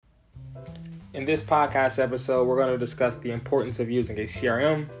In this podcast episode, we're going to discuss the importance of using a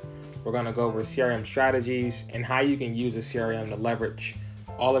CRM. We're going to go over CRM strategies and how you can use a CRM to leverage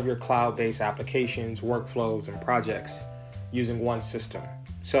all of your cloud-based applications, workflows, and projects using one system.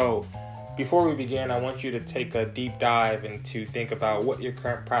 So before we begin, I want you to take a deep dive into think about what your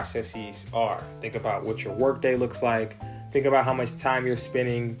current processes are. Think about what your workday looks like. Think about how much time you're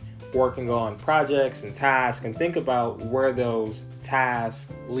spending working on projects and tasks, and think about where those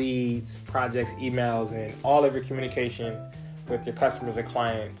tasks, leads, projects, emails, and all of your communication with your customers and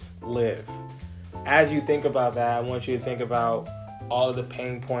clients live. As you think about that, I want you to think about all of the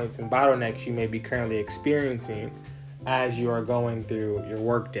pain points and bottlenecks you may be currently experiencing as you are going through your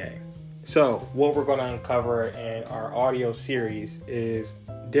workday. So what we're going to uncover in our audio series is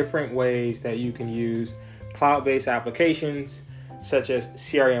different ways that you can use cloud-based applications such as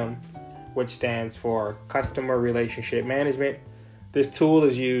CRM, which stands for Customer Relationship Management. This tool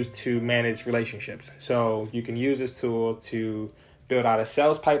is used to manage relationships. So you can use this tool to build out a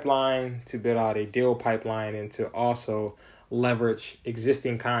sales pipeline, to build out a deal pipeline, and to also leverage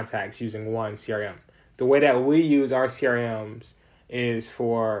existing contacts using one CRM. The way that we use our CRMs is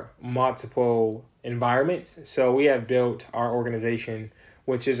for multiple environments. So we have built our organization,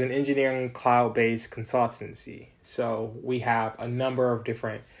 which is an engineering cloud-based consultancy. So we have a number of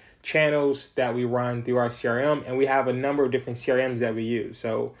different channels that we run through our CRM, and we have a number of different CRMs that we use.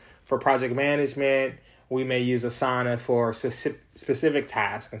 So for project management, we may use Asana for specific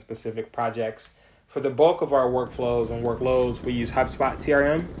tasks and specific projects. For the bulk of our workflows and workloads, we use HubSpot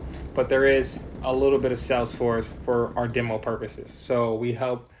CRM, but there is a little bit of Salesforce for our demo purposes. So we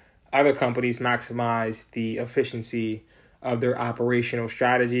help other companies maximize the efficiency of their operational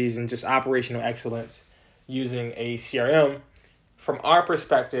strategies and just operational excellence using a CRM. From our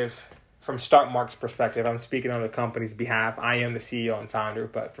perspective, from Startmark's perspective, I'm speaking on the company's behalf. I am the CEO and founder,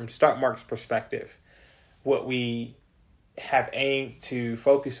 but from Startmark's perspective, what we have aimed to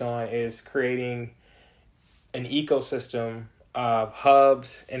focus on is creating an ecosystem of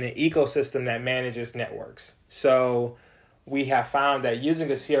hubs and an ecosystem that manages networks. So we have found that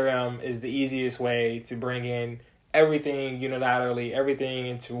using a CRM is the easiest way to bring in everything unilaterally, everything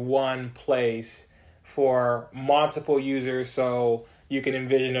into one place for multiple users. So you can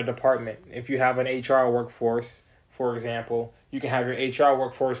envision a department. If you have an HR workforce, for example, you can have your HR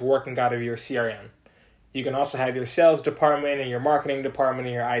workforce working out of your CRM. You can also have your sales department and your marketing department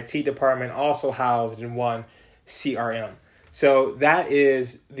and your IT department also housed in one CRM. So that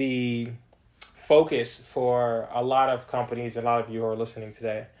is the focus for a lot of companies, a lot of you who are listening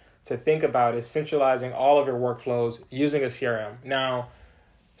today, to think about is centralizing all of your workflows using a CRM. Now,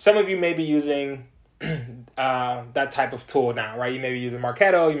 some of you may be using that type of tool now, right? You may be using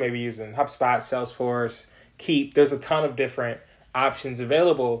Marketo, you may be using HubSpot, Salesforce, Keep. There's a ton of different options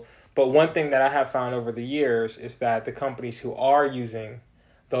available. But one thing that I have found over the years is that the companies who are using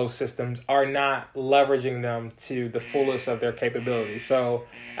those systems are not leveraging them to the fullest of their capabilities. So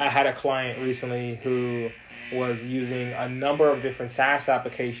I had a client recently who was using a number of different SaaS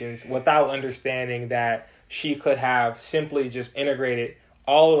applications without understanding that she could have simply just integrated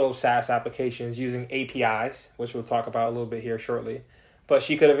all of those SaaS applications using APIs, which we'll talk about a little bit here shortly. But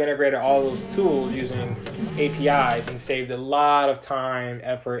she could have integrated all those tools using APIs and saved a lot of time,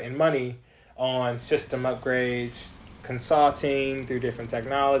 effort, and money on system upgrades, consulting through different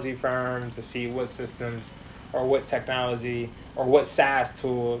technology firms to see what systems or what technology or what SaaS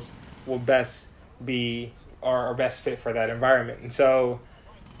tools will best be or best fit for that environment. And so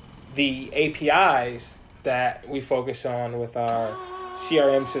the APIs that we focus on with our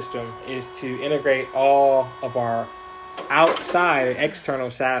CRM system is to integrate all of our outside or external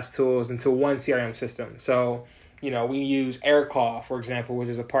SaaS tools into one CRM system. So, we use AirCall, for example, which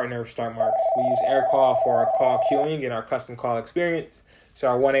is a partner of Startmark's. We use AirCall for our call queuing and our custom call experience. So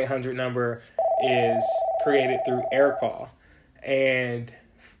our 1-800 number is created through AirCall. And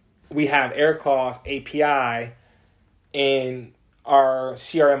we have AirCall's API in our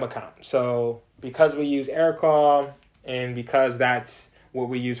CRM account. So because we use AirCall and because that's what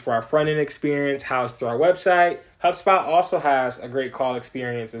we use for our front-end experience housed through our website, HubSpot also has a great call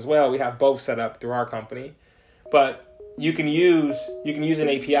experience as well. We have both set up through our company. But you can use an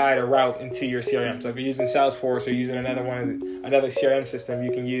API to route into your CRM. So if you're using Salesforce or using another CRM system,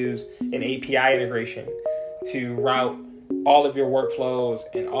 you can use an API integration to route all of your workflows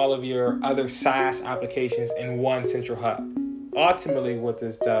and all of your other SaaS applications in one central hub. Ultimately, what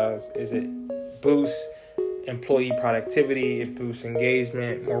this does is it boosts employee productivity, it boosts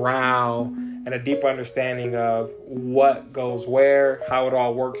engagement, morale, and a deeper understanding of what goes where, how it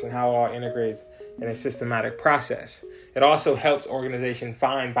all works, and how it all integrates in a systematic process. it also helps organization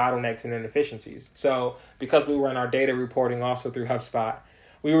find bottlenecks and inefficiencies. So because we run our data reporting also through HubSpot,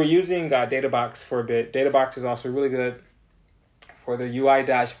 we were using DataBox for a bit. DataBox is also really good for the UI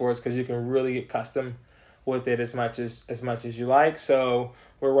dashboards because you can really get custom with it as much as you like. So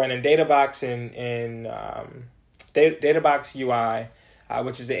we're running DataBox in DataBox UI,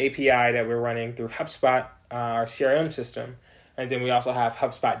 which is the API that we're running through HubSpot, our CRM system. And then we also have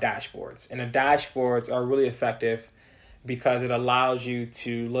HubSpot dashboards. And the dashboards are really effective because it allows you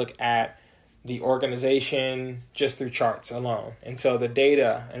to look at the organization just through charts alone. And so the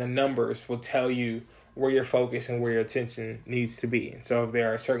data and the numbers will tell you where your focus and where your attention needs to be. And so if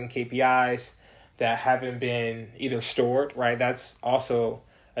there are certain KPIs that haven't been either stored, right, that's also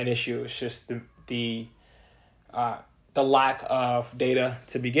an issue. It's just the lack of data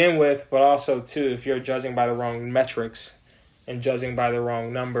to begin with, but also too, if you're judging by the wrong metrics and judging by the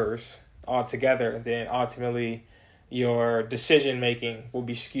wrong numbers altogether, then ultimately your decision making will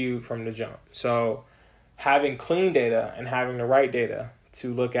be skewed from the jump. So having clean data and having the right data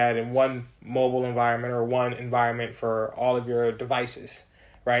to look at in one mobile environment or one environment for all of your devices,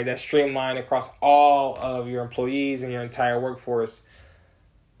 right, that's streamlined across all of your employees and your entire workforce,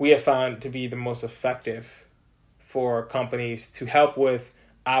 we have found to be the most effective for companies to help with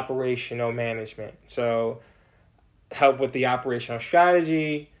operational management. So help with the operational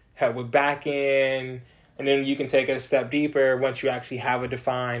strategy, help with back end, and then you can take it a step deeper. Once you actually have a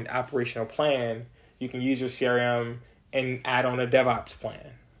defined operational plan, you can use your CRM and add on a DevOps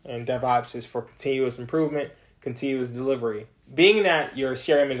plan. And DevOps is for continuous improvement, continuous delivery. Being that your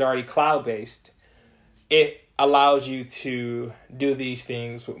CRM is already cloud-based, it allows you to do these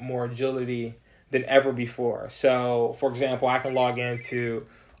things with more agility than ever before. So, for example, I can log into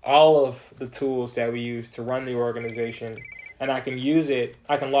all of the tools that we use to run the organization, and I can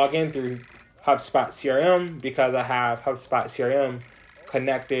log in through HubSpot CRM because I have HubSpot CRM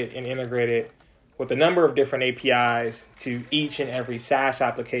connected and integrated with a number of different APIs to each and every SaaS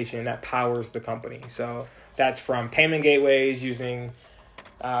application that powers the company. So that's from payment gateways using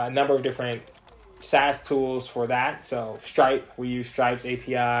a number of different SaaS tools for that. So Stripe, we use Stripe's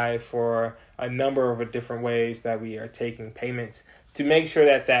API for a number of different ways that we are taking payments to make sure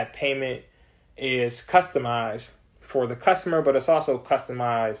that that payment is customized for the customer, but it's also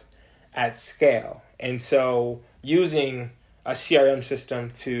customized at scale. And so using a CRM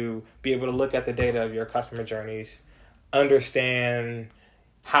system to be able to look at the data of your customer journeys, understand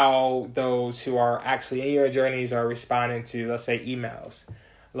how those who are actually in your journeys are responding to, let's say, emails.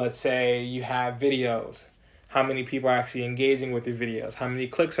 Let's say you have videos. How many people are actually engaging with your videos? How many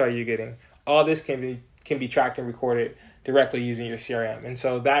clicks are you getting? All this can be tracked and recorded directly using your CRM. And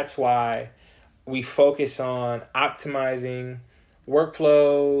so that's why we focus on optimizing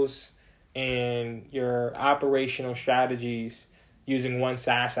workflows and your operational strategies using one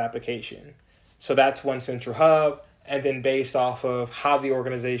SaaS application. So that's one central hub. And then based off of how the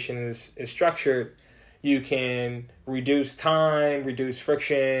organization is structured, you can reduce time, reduce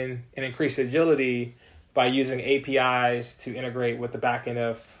friction, and increase agility by using APIs to integrate with the back end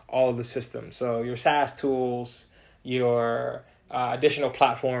of all of the systems. So your SaaS tools, your additional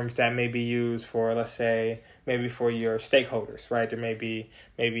platforms that may be used for, let's say, maybe for your stakeholders, right? There may be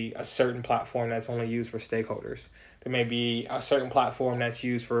maybe a certain platform that's only used for stakeholders. There may be a certain platform that's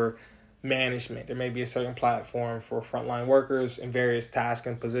used for management. There may be a certain platform for frontline workers in various tasks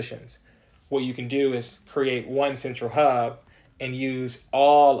and positions. What you can do is create one central hub and use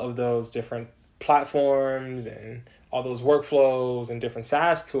all of those different platforms and all those workflows and different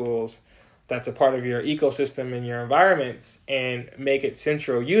SaaS tools that's a part of your ecosystem and your environments, and make it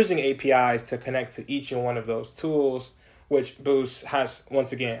central using APIs to connect to each and one of those tools, which has,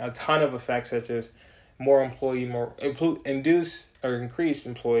 once again, a ton of effects such as increased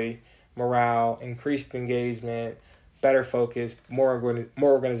employee morale, increased engagement, better focus, more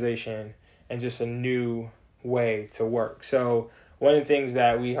organization, and just a new way to work. So one of the things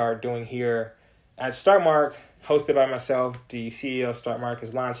that we are doing here at StartMark, hosted by myself, the CEO of StartMark,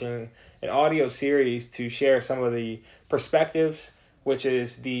 is launching an audio series to share some of the perspectives, which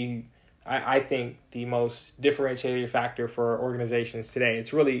is I think the most differentiating factor for organizations today.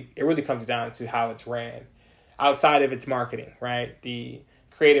 It really comes down to how it's ran, outside of its marketing, right? The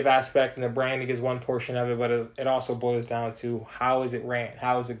creative aspect and the branding is one portion of it, but it also boils down to how is it ran,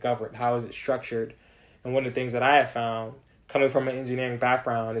 how is it governed, how is it structured. And one of the things that I have found, coming from an engineering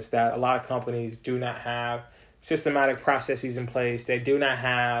background, is that a lot of companies do not have systematic processes in place. They do not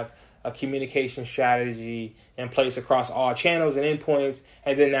have a communication strategy in place across all channels and endpoints.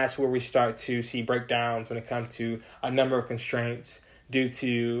 And then that's where we start to see breakdowns when it comes to a number of constraints due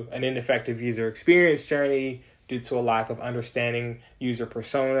to an ineffective user experience journey, due to a lack of understanding user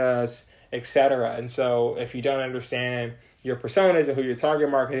personas, etc. And so if you don't understand your personas and who your target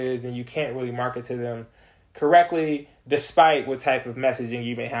market is, then you can't really market to them correctly, despite what type of messaging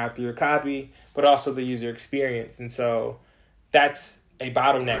you may have through your copy, but also the user experience. And so that's a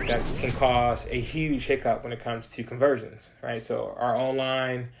bottleneck that can cause a huge hiccup when it comes to conversions, right? So our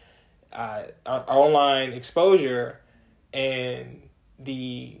online exposure and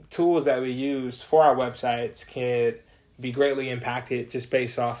the tools that we use for our websites can be greatly impacted just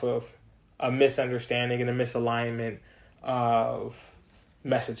based off of a misunderstanding and a misalignment of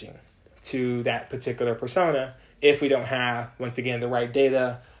messaging to that particular persona if we don't have, once again, the right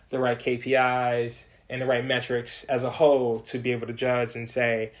data, the right KPIs, and the right metrics as a whole to be able to judge and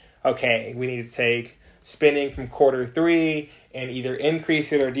say, okay, we need to take spending from quarter 3 and either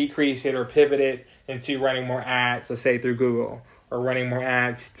increase it or decrease it or pivot it into running more ads, let's say through Google, or running more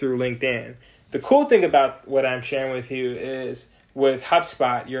ads through LinkedIn. The cool thing about what I'm sharing with you is with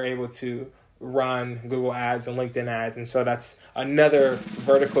HubSpot, you're able to run Google ads and LinkedIn ads. And so that's another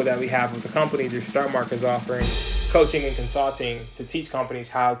vertical that we have with the company. Their StartMark is offering coaching and consulting to teach companies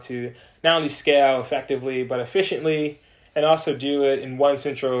how to not only scale effectively, but efficiently, and also do it in one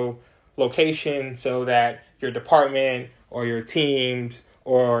central location so that your department or your teams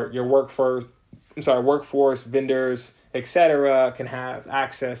or your workforce, vendors, etc., can have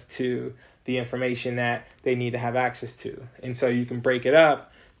access to the information that they need to have access to. And so you can break it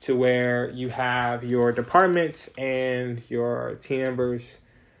up to where you have your departments and your team members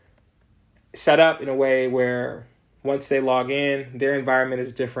set up in a way where once they log in, their environment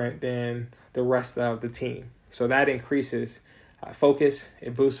is different than the rest of the team. So that increases focus,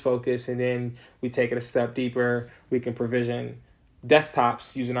 it boosts focus, and then we take it a step deeper. We can provision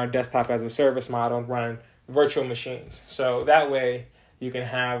desktops using our desktop as a service model and run virtual machines. So that way you can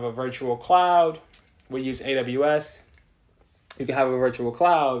have a virtual cloud. We use AWS. You can have a virtual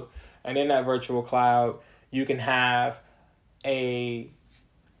cloud, and in that virtual cloud, you can have a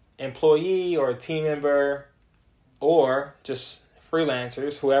employee or a team member or just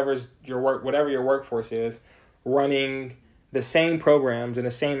freelancers, whatever your workforce is, running the same programs and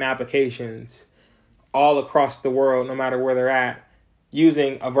the same applications all across the world, no matter where they're at,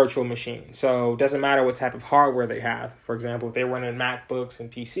 using a virtual machine. So it doesn't matter what type of hardware they have. For example, if they're running MacBooks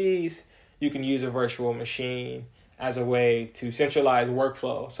and PCs, you can use a virtual machine as a way to centralize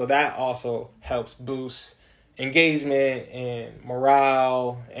workflow. So that also helps boost engagement and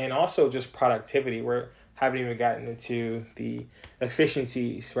morale and also just productivity. We haven't even gotten into the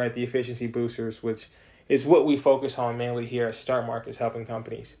efficiencies, right? The efficiency boosters, which is what we focus on mainly here at StartMark, is helping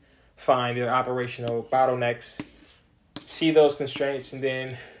companies find their operational bottlenecks, see those constraints, and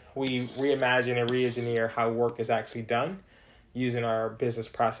then we reimagine and re-engineer how work is actually done using our business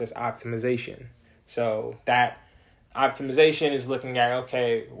process optimization. So that optimization is looking at,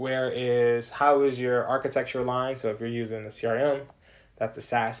 okay, how is your architecture aligned? So if you're using a CRM, that's a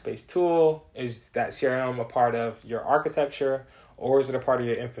SaaS-based tool. Is that CRM a part of your architecture, or is it a part of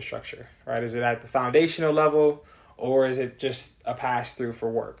your infrastructure, right? Is it at the foundational level, or is it just a pass-through for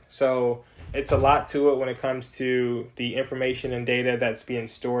work? So it's a lot to it when it comes to the information and data that's being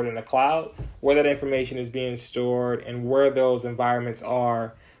stored in the cloud, where that information is being stored, and where those environments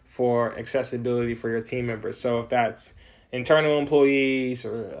are for accessibility for your team members. So if that's internal employees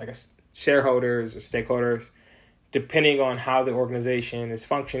or I guess shareholders or stakeholders, depending on how the organization is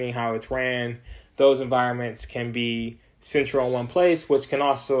functioning, how it's ran, those environments can be central in one place, which can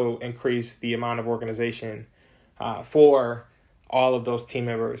also increase the amount of organization for all of those team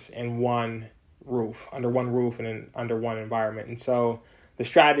members in under one roof and under one environment. And so the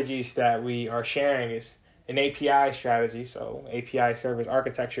strategies that we are sharing is an API strategy, so API service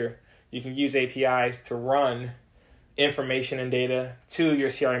architecture. You can use APIs to run information and data to your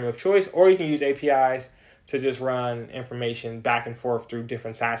CRM of choice, or you can use APIs to just run information back and forth through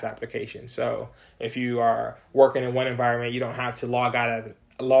different SaaS applications. So if you are working in one environment, you don't have to log out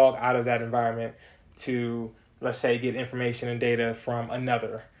of that environment to, let's say, get information and data from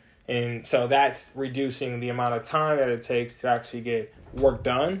another. And so that's reducing the amount of time that it takes to actually get work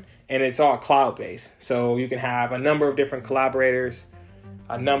done. And it's all cloud-based. So you can have a number of different collaborators,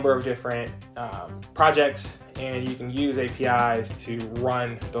 a number of different projects, and you can use APIs to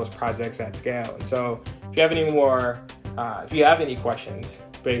run those projects at scale. And so if you have any questions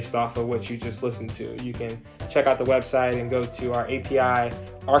based off of what you just listened to, you can check out the website and go to our API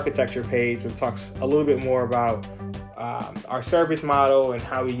architecture page, which talks a little bit more about our service model and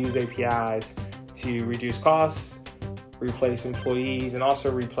how we use APIs to reduce costs, replace employees, and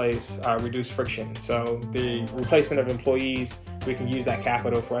also reduce friction. So the replacement of employees, we can use that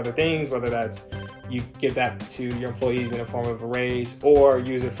capital for other things, whether that's you give that to your employees in the form of a raise, or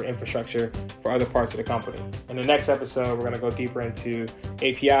use it for infrastructure for other parts of the company. In the next episode, we're going to go deeper into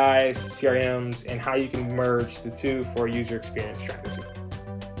APIs, CRMs, and how you can merge the two for a user experience strategy.